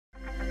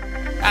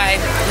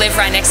live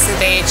right next to the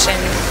beach,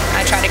 and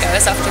I try to go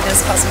as often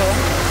as possible.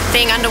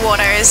 Being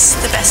underwater is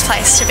the best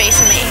place to be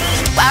for me.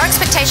 Our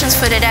expectations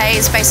for today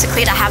is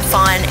basically to have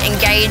fun,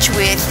 engage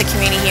with the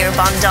community here in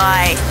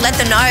Bondi, let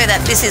them know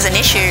that this is an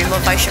issue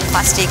of ocean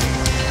plastic.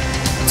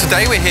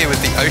 Today we're here with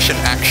the Ocean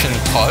Action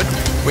Pod,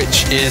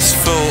 which is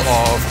full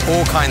of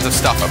all kinds of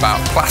stuff about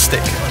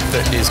plastic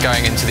that is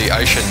going into the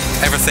ocean.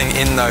 Everything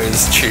in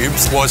those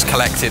tubes was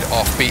collected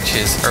off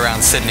beaches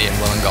around Sydney and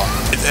Wollongong.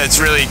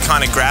 It's really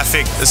kind of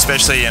graphic,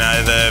 especially, you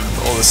know,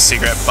 all the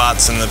cigarette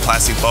butts and the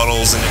plastic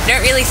bottles. And you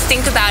don't really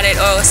think about it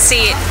or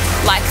see it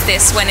like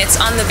this when it's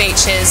on the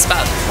beaches,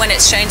 but when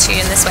it's shown to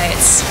you in this way,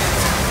 it's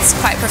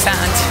quite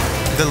profound.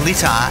 The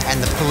litter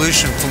and the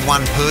pollution from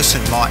one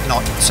person might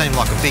not seem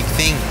like a big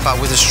thing,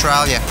 but with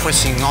Australia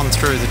pressing on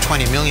through the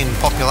 20 million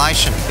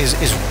population is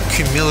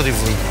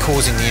cumulatively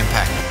causing the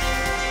impact.